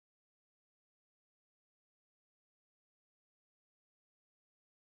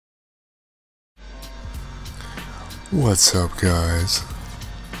What's up, guys?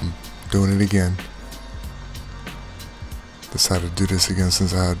 I'm doing it again. Decided to do this again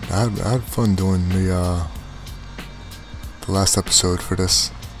since I had fun doing the last episode for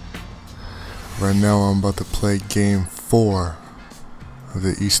this. Right now I'm about to play game 4 of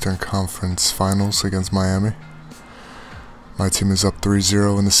the Eastern Conference Finals against Miami. My team is up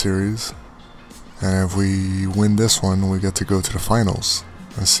 3-0 in the series, and if we win this one, we get to go to the finals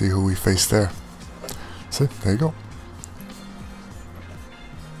and see who we face there. See, there you go.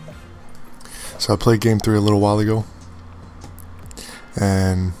 So I played game 3 a little while ago,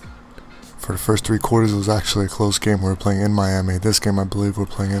 and for the first 3 quarters it was actually a close game. We were playing in Miami. This game I believe we're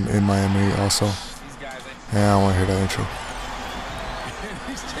playing in Miami also. Yeah, I want to hear that intro.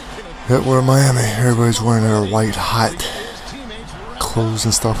 Yep, we're in Miami. Everybody's wearing their white hot clothes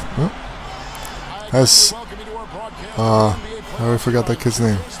and stuff. Huh? That's I already forgot that kid's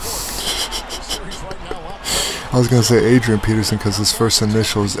name. I was gonna say Adrian Peterson because his first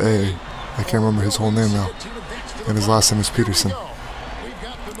initial is A. I can't remember his whole name now, and his last name is Peterson.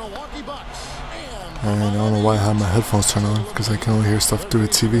 And I don't know why I have my headphones turned on, because I can only hear stuff through the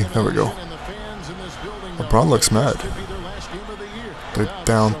TV. There we go. LeBron looks mad. They're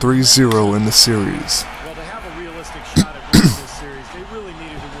down 3-0 in the series.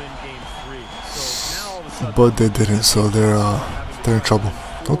 But they didn't, so they're in trouble.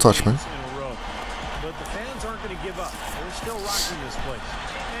 Don't touch me.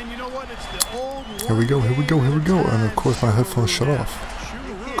 Here we go, here we go, here we go. And of course my headphones shut off.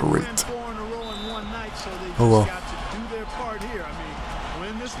 Great. Oh well.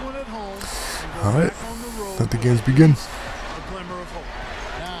 Alright. Let the games begin.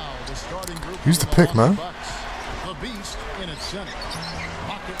 Use the pick, man.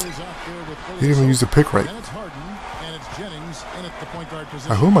 He didn't even use the pick right.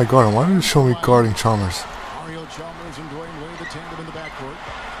 Who am I guarding? Why did it show me guarding Chalmers?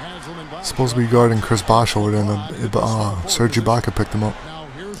 Supposed to be guarding Chris Bosh over there, and Serge Ibaka picked him up.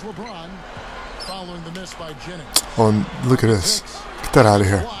 Oh, and look at this. Get that out of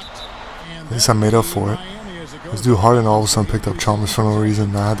here. At least I made up for it. This dude Harden all of a sudden picked up Chalmers for no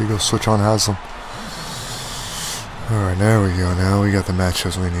reason. I had to go switch on Haslam. Alright, there we go. Now we got the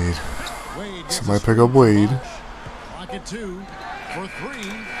matchups we need. Somebody pick up Wade.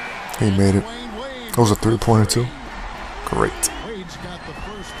 He made it. That was a 3-pointer too. Great.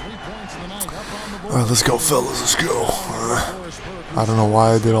 Alright, let's go, fellas. Let's go. I don't know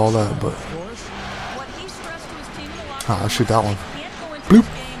why I did all that, but I'll shoot that one. Bloop.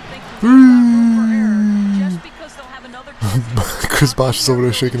 Chris Bosh is over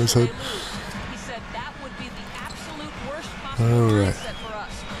there shaking his head. Alright.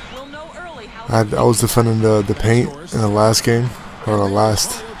 I was defending the paint in the last game, or the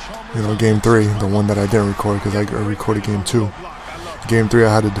last, game 3, the one that I didn't record because I recorded game 2. Game 3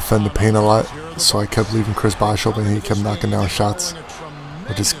 I had to defend the paint a lot, so I kept leaving Chris Bosh open and he kept knocking down shots,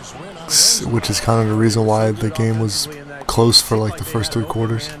 which is kind of the reason why the game was close for like the first 3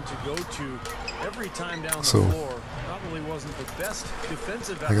 quarters. So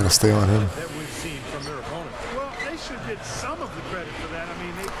I gotta stay on him.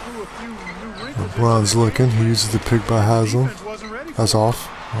 LeBron's looking. He uses the pick by Haslam. That's off.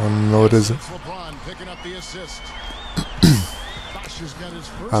 No, it isn't.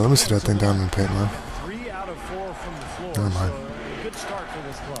 Alright, let me see that thing down in the paint, man. Never mind.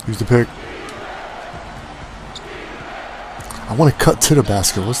 Use the pick. I want to cut to the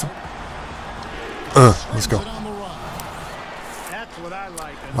basket. What's the... let's go.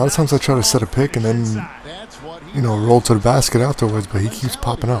 A lot of times I try to set a pick and then, roll to the basket afterwards, but he keeps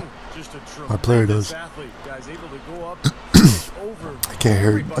popping up. My player does. I can't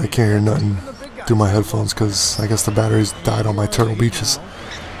hear nothing through my headphones because I guess the batteries died on my Turtle Beaches.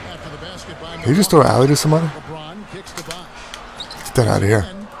 Did you just throw an alley to somebody? Get that out of here.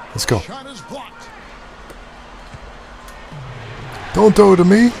 Let's go. Don't throw it to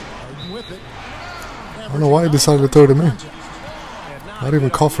me. I don't know why he decided to throw it to me. I didn't even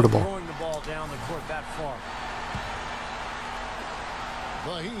call for the ball.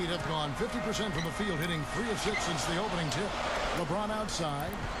 The Heat have gone 50% from the field, hitting 3 of 6 since the opening tip. LeBron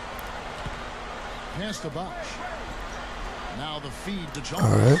outside. Pass to Bosh. Now the feed to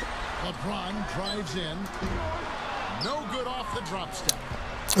Chalmers. All right. LeBron drives in. No good off the drop step.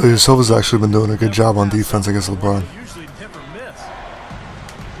 Silva's actually been doing a good job on defense against LeBron.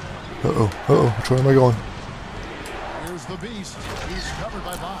 Which way am I going? Here's the beast. He's covered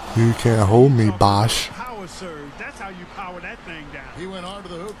by Bosh. You can't hold me, Bosh. Power surge. That's how you power that thing down. He went hard to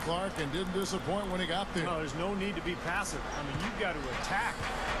the hoop, Clark, and didn't disappoint when he got there. No, there's no need to be passive. I mean, you've got to attack.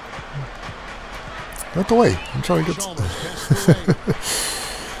 Out the way. I'm trying to get.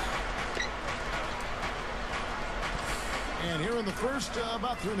 And here in the first,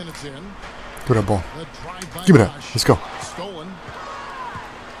 about 3 minutes in. Give me that ball. Give me that. Let's go. Stolen.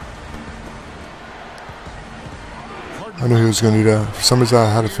 I knew he was going to do that. For some reason,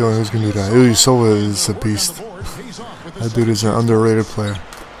 I had a feeling he was going to do that. Ilyasova is a beast. That dude is an underrated player.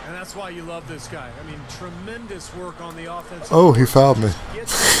 And that's why you love this guy. I mean, tremendous work on the offense. Oh, he fouled me.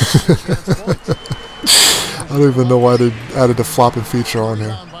 I don't even know why they added the flopping feature on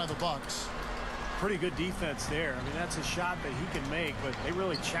here. Pretty good defense there. I mean, that's a shot that he can make, but they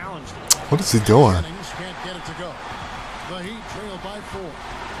really challenged him. What is he doing? Can't get it to go. The Heat trail by 4.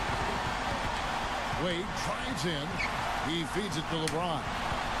 Wade drives in. He feeds it to LeBron.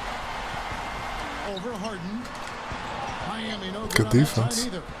 Over Harden. Miami no good defense.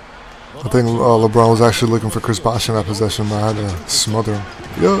 I think LeBron was actually looking for Chris Bosh in that possession, but I had to smother him.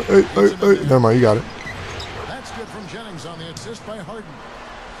 Yo, hey. Never mind, you got it. That's good from Jennings on the assist by Harden.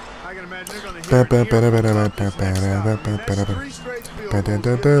 I can imagine they're going to hear it here on the offense next out. That's 3 straight field goals right in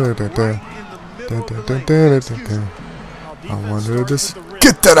the middle of the lane. I wanted to just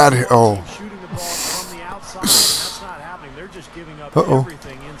get that out of here. Oh. Shooting the ball from the outside. That's not happening. They're just giving up Uh-oh.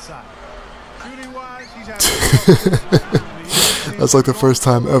 everything inside. Shooting-wise, he's having That's like the first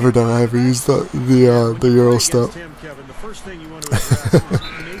time ever that I ever used the Euro step.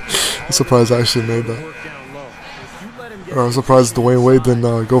 I'm surprised I actually made that. Or I'm surprised Dwayne Wade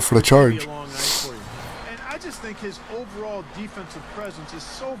didn't go for the charge. And I just think his overall defensive presence is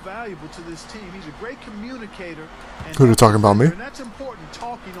so valuable to this team. He's a great communicator. Who are you talking about, me? And that's important,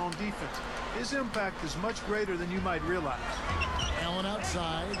 talking on defense. His impact is much greater than you might realize. Allen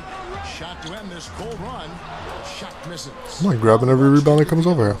outside. Shot to end this cold run. Shot misses. I'm like grabbing every rebound that comes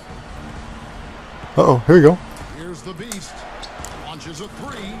over here. Uh-oh, here you go. Here's the beast. Launches a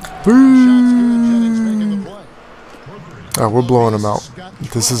 3. Shots good. Jennings making the play. Alright, we're blowing them out.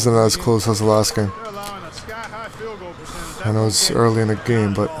 This isn't as close as the last game. They're allowing a sky-high field goal percentage. I know it's early in the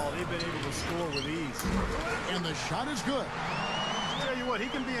game, but They've been able to score with ease. And the shot is good. Tell you what, he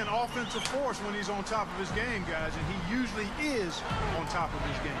can be an offensive force when he's on top of his game, guys, and he usually is on top of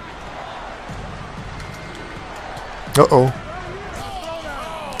his game. uh-oh.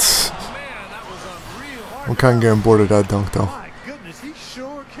 Man, that was unreal. I'm kind of getting bored of that dunk, though. My goodness, he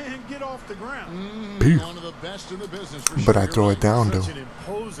sure can get off the ground. One of the best in the business for But sure. I throw it down, though. Such an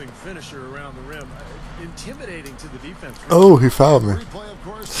imposing finisher around the rim. Intimidating to the defense. Oh, he fouled me. Replay, of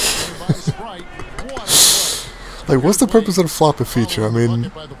course, by Sprite. What a play. Like, what's the purpose of the flopping feature? I mean,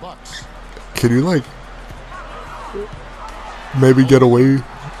 Bucket by the Bucks. can you, like, maybe get away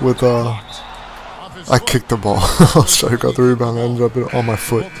with, I kicked the ball. I was trying to grab the rebound. I ended up on my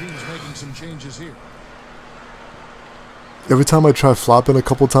foot. Both teams making some changes here. Every time I try flopping a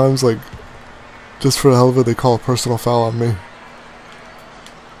couple times, like, just for the hell of it, they call a personal foul on me.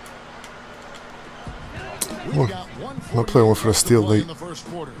 We've got My player went for the steal late. in the first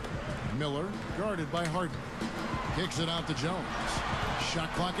quarter. Miller guarded by Harden. Kicks it out to Jones. Shot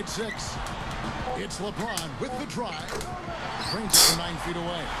clock at 6. It's LeBron with the drive. Brings it to 9 feet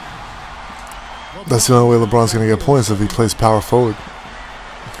away. That's the only way LeBron's going to get points, if he plays power forward.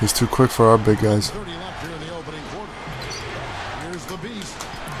 He's too quick for our big guys. 30 left here in the opening quarter. Here's the beast.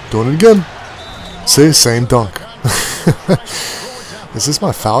 Doing it again. See, same dunk. Is this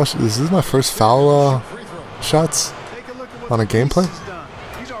my foul? Is this my first foul shots on a gameplay?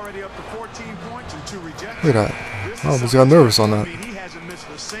 He's already up to 14 points and 2 rejections. Look at that. I almost got nervous on that. He hasn't missed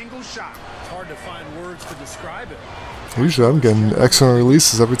a single shot. It's hard to find words to describe it. Usually I'm getting excellent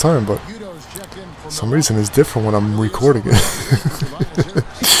releases every time, but for some reason it's different when I'm recording it.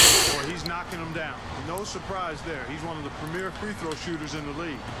 He's knocking them down. No surprise there. He's one of the premier free throw shooters in the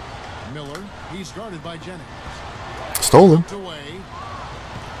league. Miller, he's guarded by Jennings. Stolen. Away.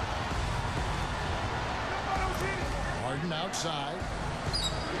 Harden outside.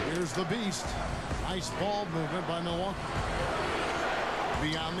 Here's the beast. Nice ball movement by Milwaukee.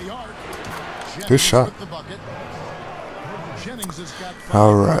 Beyond the arc. Good shot. With the bucket. Jennings has got 5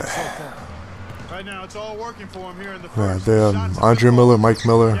 All right. so far. Right now, it's all working for him here in the Yeah, first. they have Andre Miller, Mike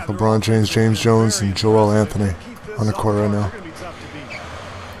Miller, LeBron James, James Jones, and Joel Anthony on the court right now.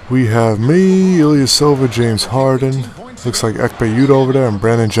 We have me, Ilyasova, James Harden. Looks like Ekpe Yuta over there, and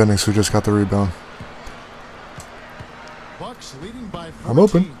Brandon Jennings, who just got the rebound. Bucks leading by 14. I'm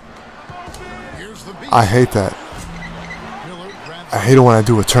open. Here's the beast. I hate that. Miller grabs I hate it when I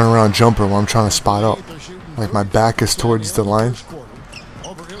do a turnaround jumper when I'm trying to spot up. Like my back is towards the line,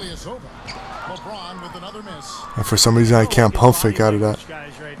 over Ilyasova. LeBron with another miss. and for some reason I can't pump fake out of that.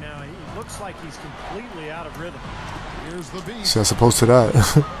 Guys right now, he looks like he's completely out of rhythm. Here's the beast. See, as opposed to that.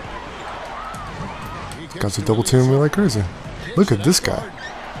 Guys are double teaming me like crazy. Look at this guy.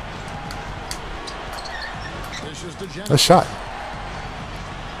 That shot.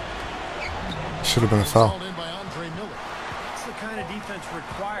 Should have been a foul. That's the kind of defense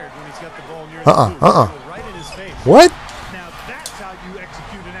required when he's got the ball near the right in his face. What? Now that's how you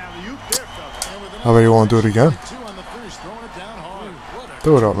execute an alley-oop there, fellas. How about you want to do it again?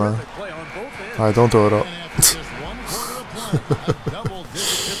 Throw it up, man. Alright, don't throw it up.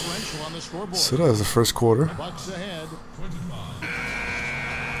 So that was the first quarter.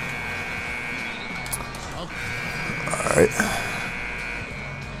 Alright.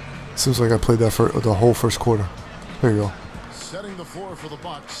 Seems like I played that for the whole first quarter. There you go. Setting the floor for the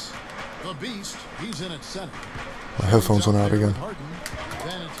Bucks. The Beast, he's in at center. My headphones went out again.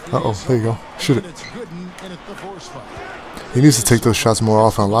 Uh-oh, there you go. Shoot it. He needs to take those shots more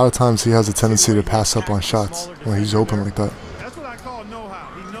often. A lot of times he has a tendency to pass up on shots when he's open like that. That's what I call know-how.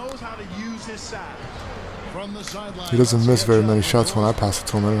 He knows how to use his size. From the sideline. He doesn't miss very many shots when I pass it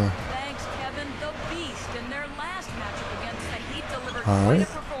to him anyway. Thanks, Kevin. The Beast in their last matchup against the Heat delivered Alright.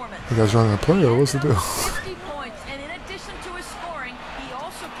 quite a performance. You guys running a play or what's the deal? 50 points, and in addition to his scoring, he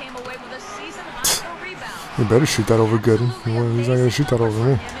also came away with a season high for rebounds. You better shoot that over Gooden. He's not going to shoot that over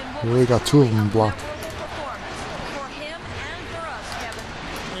me. You already got two of them blocked. For him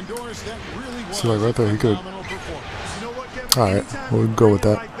and for us, Kevin. See, like right there, he could. You know what, Kevin? Alright, Anytime we'll you go with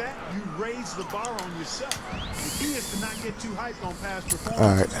bring it that. like that, you raise the bar on yourself. The key is to not get too hyped on past performance.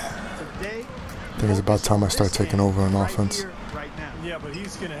 Alright. Today, I think it's about time I start taking over on offense. right now. Yeah, but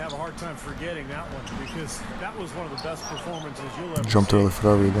he's going to have a hard time forgetting that one because that was one of the best performances you'll ever Jumped see. early for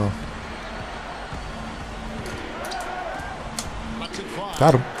that rebound.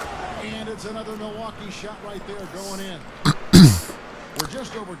 Got him. And it's another Milwaukee shot right there going in. We're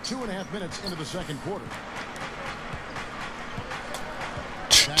just over 2.5 minutes into the second quarter.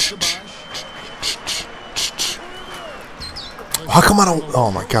 Back to Bosh. How come I don't?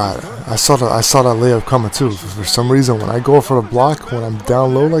 Oh my God! I saw that layup coming too. For some reason, when I go for the block, when I'm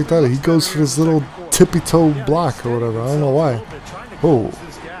down low like that, he goes for this little tippy toe block or whatever. I don't know why. Oh,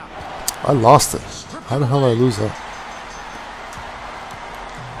 I lost it. How the hell did I lose that?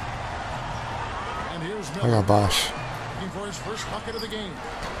 I got Bosh. For his first bucket of the game.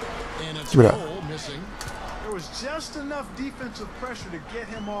 And it's Give me that. Cole missing. There was just enough defensive pressure to get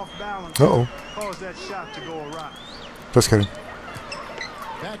him off balance. Uh-oh. Cause that shot to go awry. Just kidding.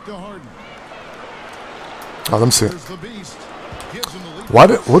 Back to Harden. Oh, let me see it. Here's the Beast. Gives him the lead. Why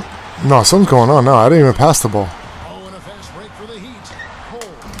did what? No, something's going on now. I didn't even pass the ball. Oh, and a fast break for the Heat. Cole.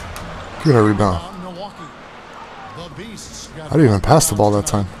 Give me that rebound. On Milwaukee. The Beasts got I didn't even pass the ball that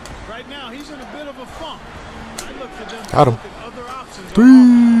time. Right now, he's in a bit of a funk. I look for them to Got him. look at other options. I Three.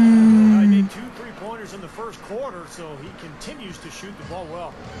 made 2 3-pointers in the first quarter, so he continues to shoot the ball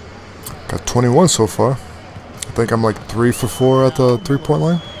well. Got 21 so far. I think I'm like 3 for 4 at the 3-point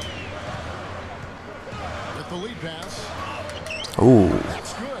line. With the lead pass. Ooh.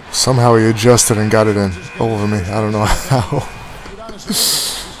 That's good. Somehow he adjusted and got it in over me. I don't know how.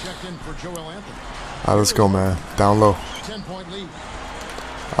 He's checked in for Joel Anthony. Alright, let's go, man. Down low. 10-point lead.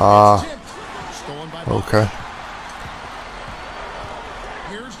 Stolen by Bucks. Okay.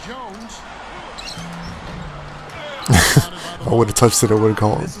 Here's Jones. I would have touched it. I would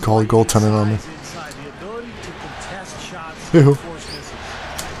have called goaltending on me. Inside, the ability to contest shots Ew. and force misses.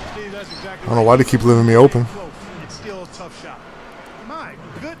 Steve, that's exactly I don't know why they keep leaving me open. close. It's still a tough shot. My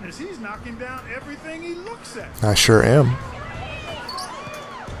goodness, he's knocking down everything he looks at. I sure am.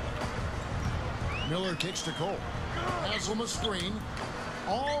 Miller kicks to Cole. Has him a screen.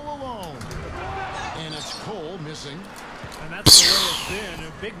 All alone. And it's Cole missing. And that's the way it's been.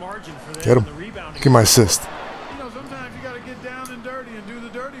 A big margin for them Get in him. the rebounding. Give my assist. You know, sometimes you got to get down and dirty and do the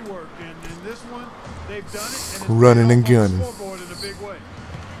dirty work. And in this one, they've done it. And it's Running paid and off on the gunning. scoreboard in a big way.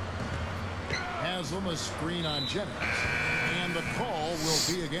 Has him a screen on Jennings. And the call will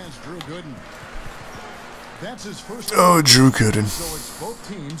be against Drew Gooden. That's his first. Oh, Drew Gooden. So it's both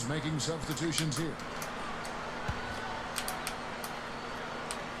teams making substitutions here.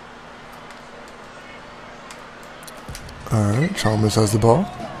 Alright, Chalmers has the ball.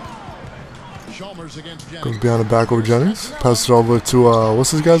 Chalmers against Jennings. Goes behind the back over Jennings. Passes it over to,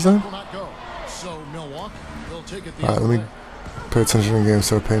 what's this guy's name? Will not go. So Milwaukee will take it the Alright, other let me way. pay attention to the game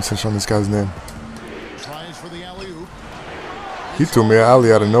instead of paying attention on this guy's name. Tries for the alley-oop. He threw me an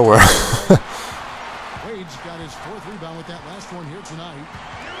alley out of nowhere. Wade's got his 4th rebound with that last one here tonight.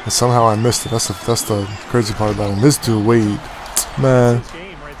 And somehow I missed it. That's the crazy part about him. This dude, Wade, man, This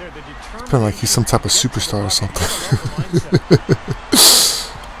game right there, the it's been like he's some type of superstar or something.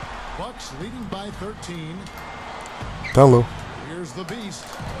 Bucks leading by 13. Down low. Here's the Beast.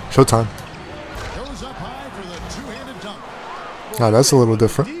 Showtime. Goes is up high for the two-handed dunk. Now that's a little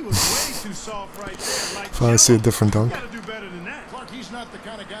different. He was way too soft right there. Like, If I see a different dunk. gotta do better than that. Clark, he's not the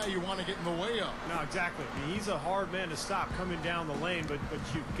kind of guy you want to get in the way of. No, exactly. I mean, he's a hard man to stop coming down the lane, but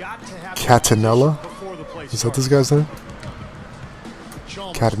you've got to have Catanella? before the play Is that this guy's name?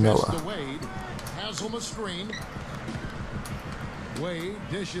 Chalmers Catanella. pass to Wade. Haslam a screen. Wade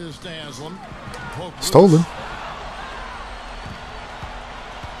dishes to Haslam. Poke loose. Stolen.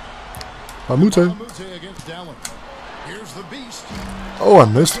 Mamute. Mamute against Dallin. Here's the beast. Oh, I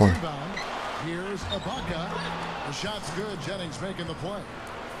missed one. Rebound. Here's Ibaka. The shot's good. Jennings making the play.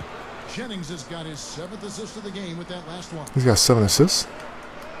 Jennings has got his 7th assist of the game with that last one. He's got 7 assists.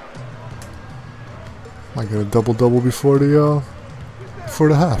 Might get a double-double before the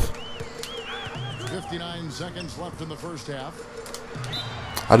half. 59 seconds left in the first half.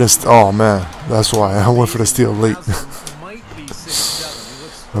 I just, oh man, that's why I went for the steal late. Might be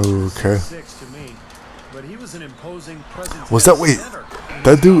 6'7". He looks Okay. 6 to me, but he was an imposing presence. Was that, wait,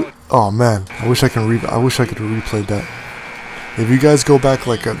 that dude? Oh man, I wish I could replay that. If you guys go back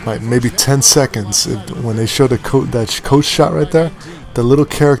like maybe 10 seconds, when they showed that coach shot right there, the little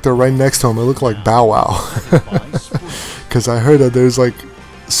character right next to him, it looked like Bow Wow. Because I heard that there's like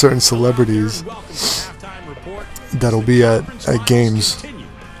certain celebrities that'll be at games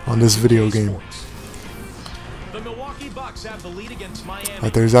on this video game. The Milwaukee Bucks have the lead against Miami.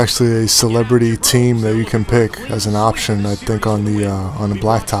 Like there's actually a celebrity team that you can pick as an option, I think, on the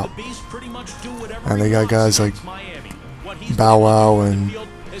blacktop. And they got guys like Bow Wow and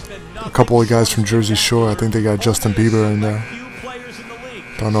a couple of guys from Jersey Shore. I think they got Justin Bieber in there.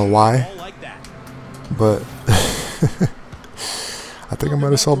 Don't know why, but I think I might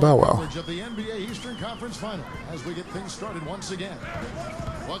have saw Bow Wow. Of the NBA Eastern Conference Final as we get things started once again.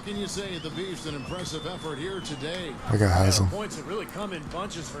 What can you say? The Beast, an impressive effort here today. I got Haslam. Points have really come in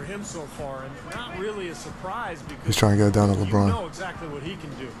bunches for him so far, and not really a surprise because He's trying to get it down to you LeBron. know exactly what he can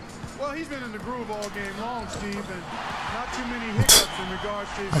do. Well, he's been in the groove all game long, Steve, and not too many hiccups in regards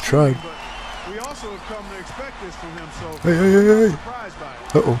to his I tried. shooting, but we also have come to expect this from him, so Hey. surprised by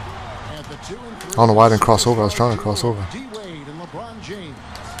it. Uh-oh. At the 2 and 3. I don't know why I didn't cross over. I was trying to cross over. D. Wade and LeBron James.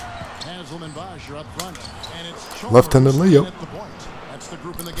 Haslam and Bosch are up front. And it's Chalmers Left-handed layup. at the point. That's the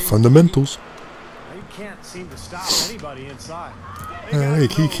group in the game. Fundamentals. They can't seem to stop anybody inside. Hey,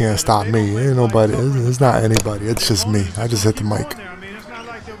 he can't stop me. Ain't nobody. It's not anybody. It's just me. I just hit the mic. I mean, it's not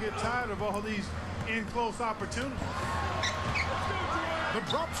like they'll get tired of all these in-close opportunities. The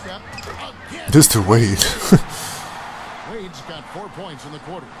drop step again. This to Wade. Wade's got 4 points in the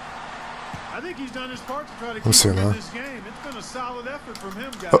quarter. I think he's done his part to try to Let's see, keep him man. in this game. It's been a solid effort from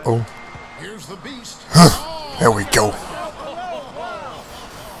him, guys. Uh-oh. Here's the beast. There we go.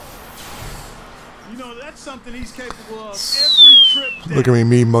 You know, that's something he's capable of every trip down. Look at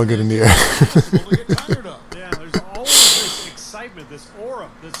me mugging in the air. Will get tired of. Yeah, there's always this excitement, this aura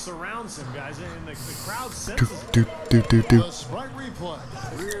that surrounds him, guys, and the crowd senses it. do. The Sprite replay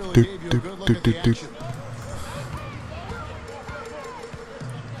really Do, gave you a do, good look do, at the do, do. action.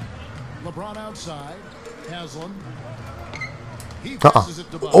 LeBron outside. Haslam. He passes it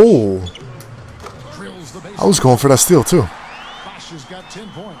to Bosch. Oh, Drills the I was going for that steal too. Bosch has got 10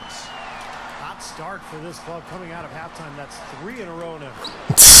 points. Hot start for this club coming out of halftime. That's 3 in a row now.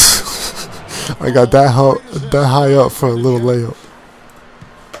 I got that high up for a little layup.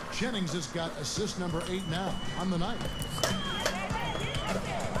 Jennings has got assist number 8 now on the night.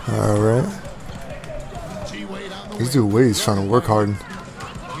 All right. T-Wade on the This wing. dude Wade's trying to work hard.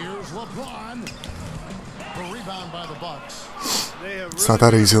 Here's LeBron. The rebound by the Bucks. They have It's not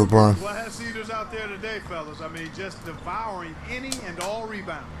that easy, LeBron. Glass eaters out there today, fellas. I mean, just devouring any and all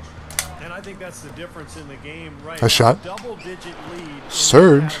rebounds. And I think that's the difference in the game right A shot. Double-digit lead. in that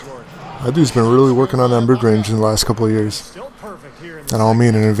Surge. category. That dude's been really working on that mid-range in the last couple of years. Still perfect here in And the I don't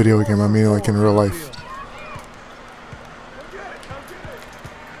mean it in a video game. I mean it like in real life.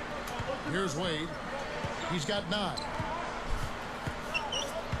 Here's Wade. He's got 9.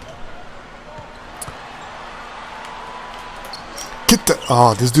 Get the.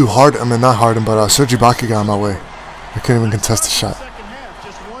 Oh, this dude Harden. I mean, not Harden, but Serge Ibaka got in my way. I couldn't even contest the shot. Second half,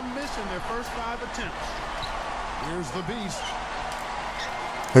 just 1 miss in their first 5 attempts. Here's the beast.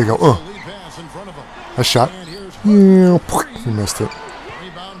 There you go. The lead pass in front of him. A shot. And here's Yeah, he missed it.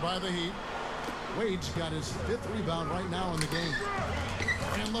 rebound by the Heat. Wade's got his 5th rebound right now in the game.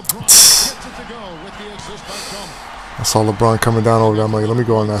 And LeBron gets it to go with the assist by Chalmers. I saw LeBron coming down over there. I'm like, let me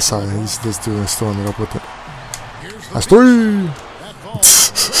go on that side. He's this dude and still ended up with it. Here's the That's beast. 3. That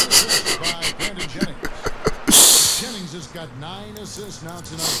falls by Brandon Jennings. Jennings has got 9 assists now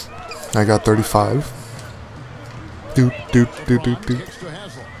tonight. I got 35. Do. LeBron kicks to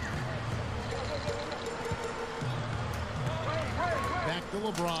Haslam.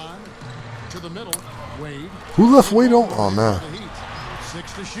 LeBron to the middle. Wade. Who left Wade on? Oh, man.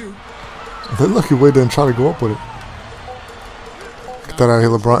 6 to shoot. They're lucky Wade didn't try to go up with it. Get that out of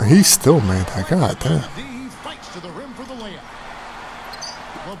here, LeBron. He still made that. God damn. He fights to the rim for the layup.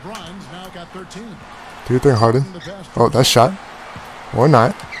 LeBron's now got 13. Do you think Harden? Oh, that shot. Or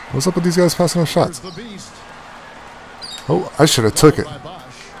not. What's up with these guys passing on shots? The beast. Oh, I should have took it.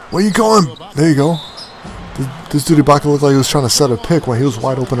 Where you going? There you go. This dude Ibaka looked like he was trying to set a pick when he was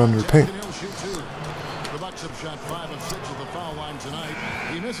wide open under the paint. The Bucks have shot 5 of 6 at the foul line tonight.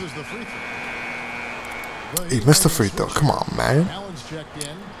 He misses the free throw. He missed the free throw. Come on, man. Allen's checked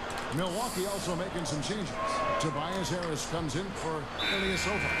in. Milwaukee also making some changes. Tobias Harris comes in for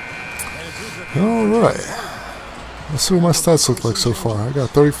Ilyasova. All right. Let's see what my stats look like so far. I got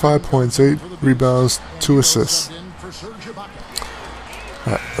 35 points, 8 rebounds, 2 assists. All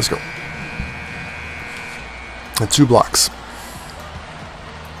right, let's go. And 2 blocks.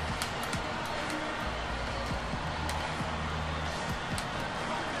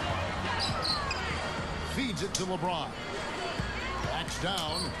 Feeds it to LeBron. Backs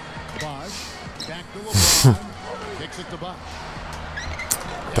down. Bosh. Back to LeBron. Kicks it to Bosh.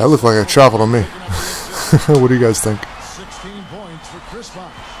 That looked like a travel to me. What do you guys think? 16 points for Chris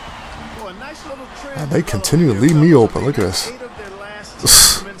Bosh. Well, a nice little Man, they continue to leave me open. Look at this.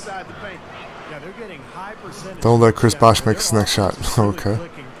 Don't let Chris Bosh make his next shot. Okay.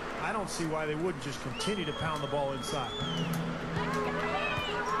 I don't see why they wouldn't just continue to pound the ball inside.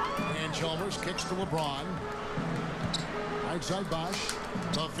 And Chalmers kicks to LeBron. Right side Bosh.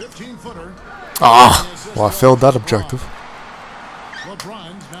 The 15-footer. Ah, well, I failed that objective.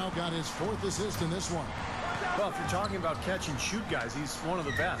 LeBron's now got his 4th assist in this one. Well, if you're talking about catch and shoot guys, he's one of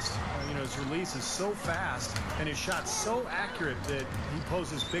the best. You know, his release is so fast and his shot's so accurate that he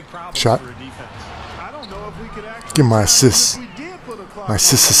poses big problems for a defense. I don't know if we could actually give my assists. My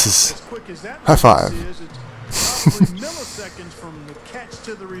assists. High five. Milliseconds from the catch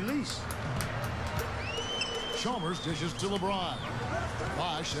to the release. Chalmers dishes to LeBron.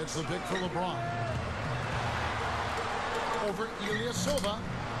 Bosh sets the pick for LeBron. Over Ilyasova.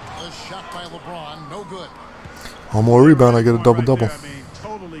 A shot by LeBron, no good. One more rebound, I get a double-double. I mean,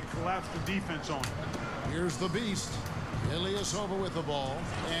 totally collapsed the defense on him. Here's the beast. Ilyasova with the ball,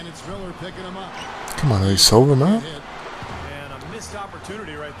 and it's Miller picking him up. Come on, Ilyasova, man. And a missed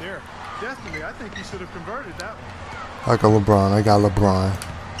opportunity right there. Definitely, I think he should have converted that one. I got LeBron. I got LeBron.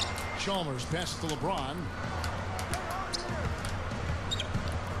 Chalmers pass to LeBron.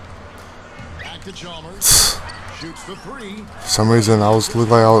 Back to Chalmers. Shoots the 3. For some reason, I was looked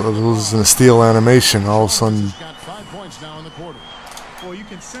like I was in a steel animation. All of a sudden, got 5 points now in the quarter. Well, you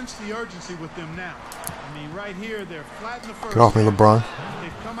can sense the urgency with them now. I mean, right here, they're flat in the first. Get off me, LeBron.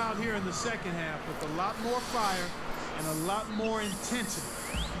 They've come out here in the second half with a lot more fire and a lot more intensity.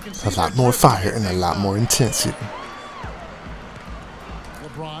 You can see a lot more fire and a lot more intensity.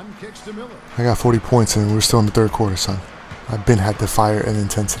 LeBron kicks to Miller. I got 40 points and we're still in the 3rd quarter, son. I've been had the fire and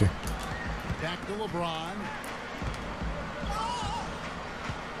intensity. Back to LeBron.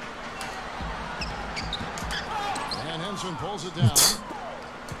 And Henson pulls it down.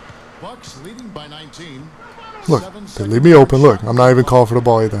 Bucks leading by 19. Look, they leave me open. Look, I'm not even calling for the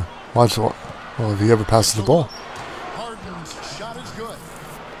ball either. Watch. Well, if he ever passes the ball. Harden's shot is good.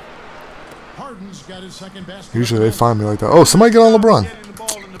 Harden's got his 2nd basket. Usually they find me like that. Oh, somebody get on LeBron. Getting the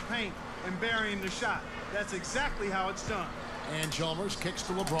ball in the paint and burying the shot. That's exactly how it's done. And Chalmers kicks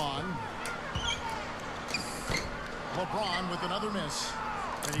to LeBron. LeBron with another miss.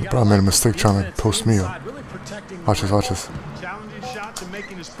 LeBron made a mistake trying to post me up. Watch this, watch this. Challenging shots and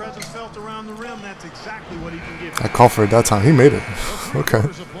making his presence felt around the rim. That's exactly what he can give. I called for it that time. He made it. Okay.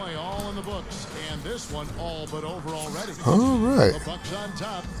 All in the books, and this one all but over already. All right. The Bucks on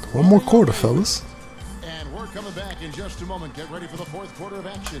top. One more quarter, fellas. And we're coming back in just a moment. Get ready for the 4th quarter of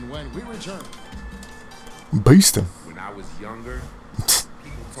action when we return. Beastin'. When I was younger,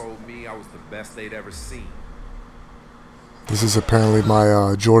 people told me I was the best they'd ever seen. This is apparently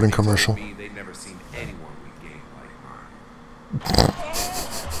my Jordan commercial. They told me they'd never seen anyone with game like mine.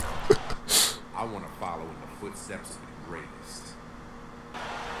 I want to follow in the footsteps of the greatest.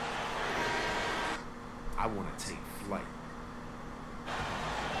 I want to take flight.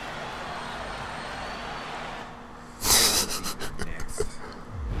 Next.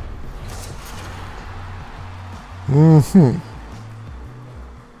 Mm-hmm.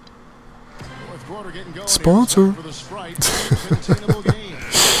 Sponsor.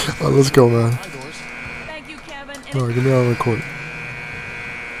 Right, let's go, man. Thank you, Kevin. All right, get me out of the court.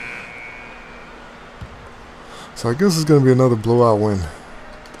 So I guess it's going to be another blowout win.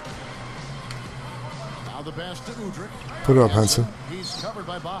 Now the pass to Udrich. Put it up, Henson. He's covered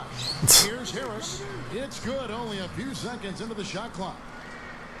by Bosch. Here's Harris. It's good. Only a few seconds into the shot clock.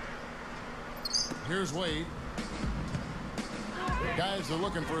 Here's Wade. Guys are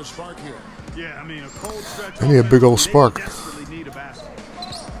looking for a spark here. Yeah, I mean, a cold stretch. They need a big old spark. Desperately need a basket.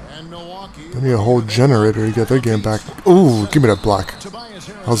 And Milwaukee. They need a whole generator to get their game back. Ooh, give me that block.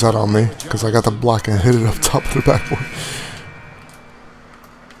 How's that on me? Because I got the block and hit it up top of the backboard.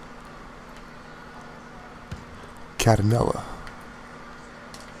 Catanella.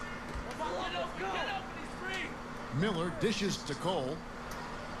 Miller dishes to Cole.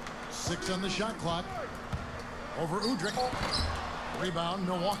 6 on the shot clock. Over Udrich. Rebound,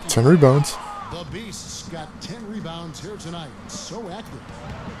 Milwaukee. 10 rebounds. The Beasts got 10 rebounds here tonight. So active.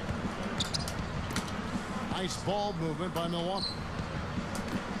 Nice ball movement by Milwaukee.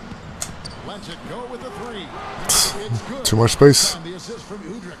 Lets it go with the 3. It's good. Too much space. And the assist from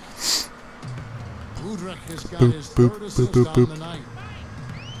Udrich. Udrich has got Boop, his boop, third boop, assist boop, on boop. the night.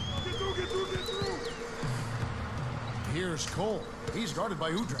 Here's Cole. He's guarded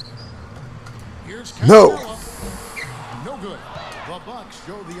by Udrich. Here's No. Catanella. No good. The Bucks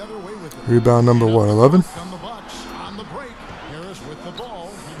go the other way with it. Rebound number what, 11? From the Bucks on the break. Harris with the ball,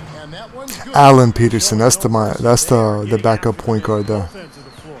 and that one's good. Alan Peterson. That's the backup point guard there.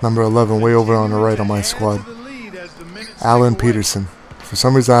 Number 11, way over on the right on my squad. Alan Peterson. For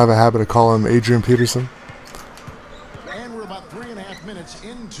some reason, I have a habit of calling him Adrian Peterson. And we're about 3.5 minutes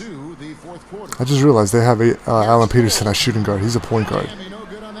into the fourth quarter. I just realized they have Alan Peterson as shooting guard. He's a point guard. Miami no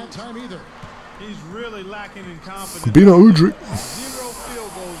good on that time either. He's really lacking in confidence. Bino Udrich. 0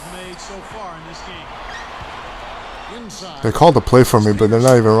 field goals made so far in this game. Inside. They called the play for me, but they're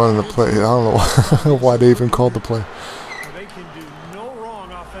not even running the play. I don't know why they even called the play. They can do no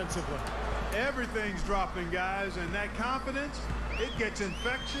wrong offensively. Everything's dropping, guys, and that confidence, it gets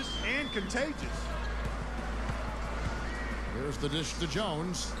infectious and contagious. Here's the dish to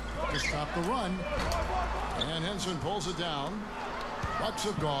Jones to stop the run. And Henson pulls it down. Bucks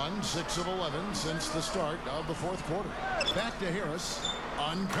have gone 6 of 11 since the start of the fourth quarter. Back to Harris.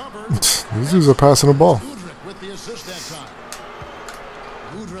 Uncovered. These dudes are passing the ball. Udrich with the assist that time.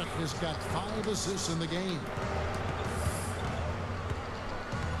 Udrich has got 5 assists in the game.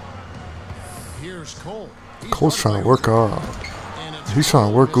 Here's Cole. Cole's trying to work he's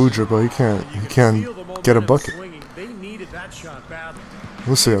trying to work Udrich, but he can't get a bucket. They needed that shot badly.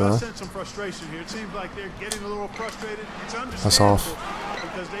 We'll see, I man. sense some frustration here. It seems like they're getting a little frustrated. It's That's off.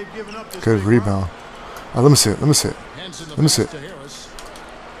 because they've given up this Good big rebound. Let me see it. Let me see it. Henson Let me see it. to Harris.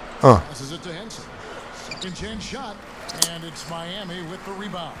 Uh. Passes it to Henson. Second chance shot, and it's Miami with the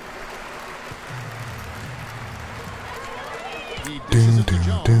rebound. He dishes it to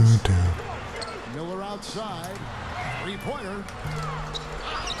Jones. Miller outside. 3-pointer.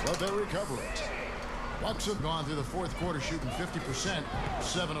 But they recover it. Bucks have gone through the fourth quarter shooting 50%,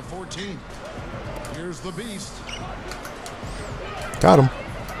 7 of 14. Here's the Beast. Got him.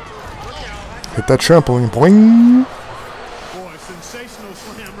 Hit that trampoline. Boing. Boy, sensational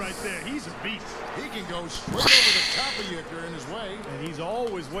slam right there. He's a beast. He can go straight over the top of you if you're in his way. And he's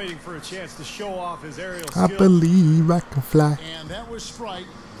always waiting for a chance to show off his aerial I skills. believe I can fly. And that was Sprite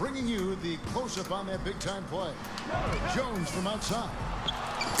bringing you the close-up on that big-time play. Jones from outside.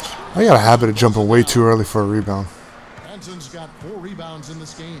 I got a habit of jumping way too early for a rebound. Henson's got 4 rebounds in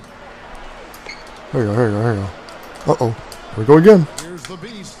this game. Here you go, here you go, here you go. Uh-oh. Here we go again. Here's the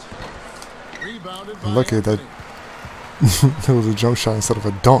Beast. Rebounded by I'm lucky that Anthony. it was a jump shot instead of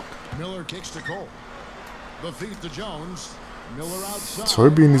a dunk. Miller kicks to Cole. The feed to Jones. Miller outside. So we're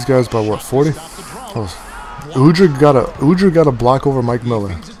beating these guys by what, 40? Stop the draw. Oh. Udrich got a block over Mike Miller.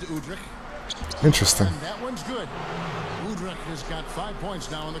 Feeds it to Udrich. Interesting. And that one's good. Udrich has got 5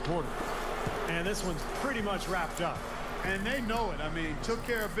 points now in the quarter. And this one's pretty much wrapped up. And they know it. I mean, took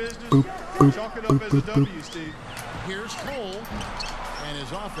care of business. Boop, boop, Chalk it boop, up as a boop, W, boop. Steve. Here's Cole. And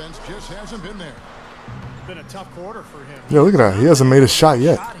his offense just hasn't been there. Been a tough quarter for him. Yeah, look at that. He hasn't made a shot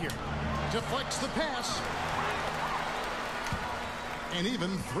yet. Deflects the pass. And even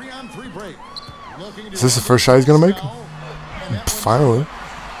 3-on-3 break. Is this the first shot he's going to make? Finally.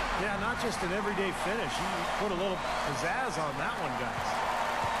 Yeah, not just an everyday finish. He put a little pizzazz on that one,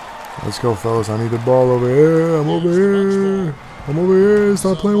 guys. Let's go, fellas. I need the ball over here. I'm over here. I'm over here.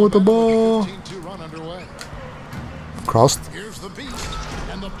 Stop playing with the ball. Crossed.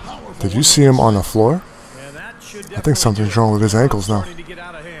 Did you see him on the floor? I think something's wrong with his ankles now. Hey,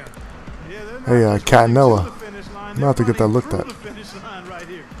 Catanella. I'm going to have to get that looked at.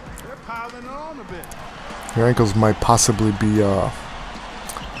 Your ankles might possibly be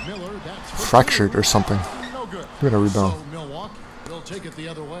fractured or something. We're going to rebound.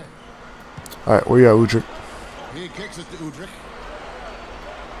 Alright, where you at, Udrich? He kicks it to Udrich.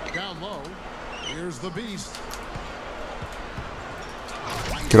 Down low. Here's the beast.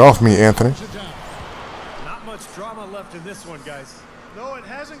 Get off me, Anthony. Not much drama left in this one, guys. No, it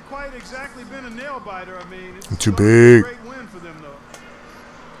hasn't quite exactly been a nail-biter. I mean, it's I'm too gonna be big. a great win for them, though.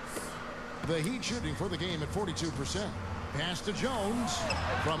 The Heat shooting for the game at 42%. Pass to Jones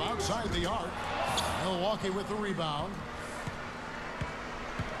from outside the arc. Milwaukee with the rebound.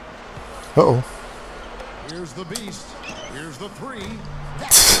 Uh-oh. Here's the beast. Here's the three.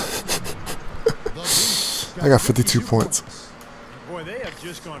 The beast I got 52 points. Boy, they have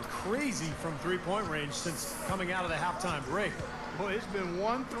just gone crazy from three-point range since coming out of the halftime break. Boy, it's been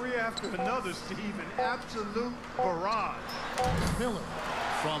 1-3 after another, Steve. An absolute barrage. Miller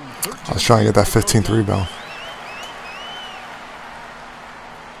from 13. I was trying to get that 15th rebound.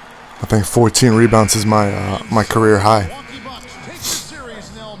 I think 14 rebounds is my career high. Milwaukee Bucks take the series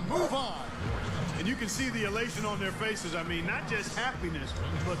and they'll move on. And you can see the elation on their faces. I mean, not just happiness,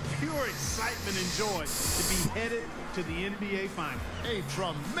 but pure excitement and joy to be headed to the NBA Finals. A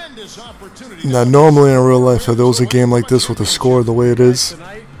tremendous opportunity. Now, normally in real life, if there was a game like this with the score the way it is,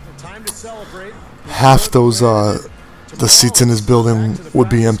 Time to celebrate. half those the seats in this building would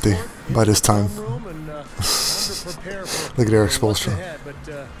be empty by this time. Look at Eric Spoelstra. But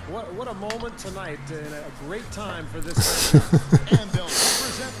what a moment tonight and a great time for this. And they'll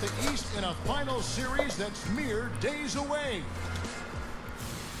represent the East in a final series that's mere days away.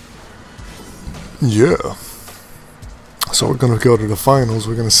 Yeah. So we're gonna go to the finals.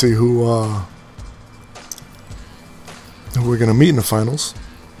 We're gonna see who we're gonna meet in the finals.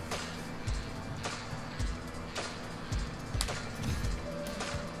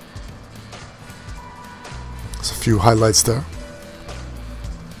 There's a few highlights there.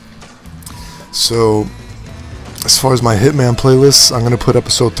 So as far as my Hitman playlist, I'm gonna put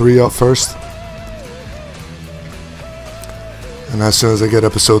episode 3 up first. And as soon as I get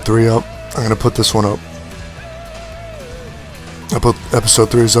episode 3 up, I'm gonna put this one up. Episode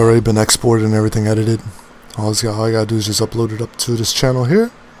 3 has already been exported and everything edited. All I gotta do is just upload it up to this channel here.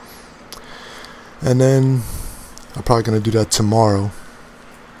 And then I'm probably gonna do that tomorrow.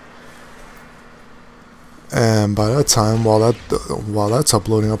 And by that time, while that's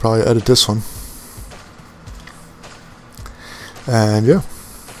uploading, I'll probably edit this one. And yeah,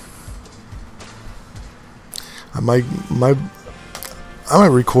 I might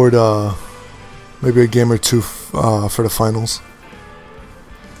record maybe a game or two for the finals.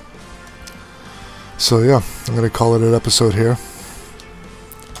 So yeah, I'm gonna call it an episode here.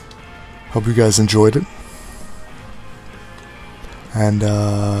 Hope you guys enjoyed it. And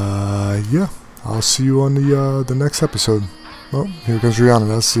yeah, I'll see you on the next episode. Oh, here comes Rihanna.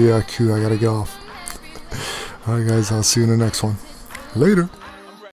 That's the cue. I gotta get off. Alright guys, I'll see you in the next one. Later.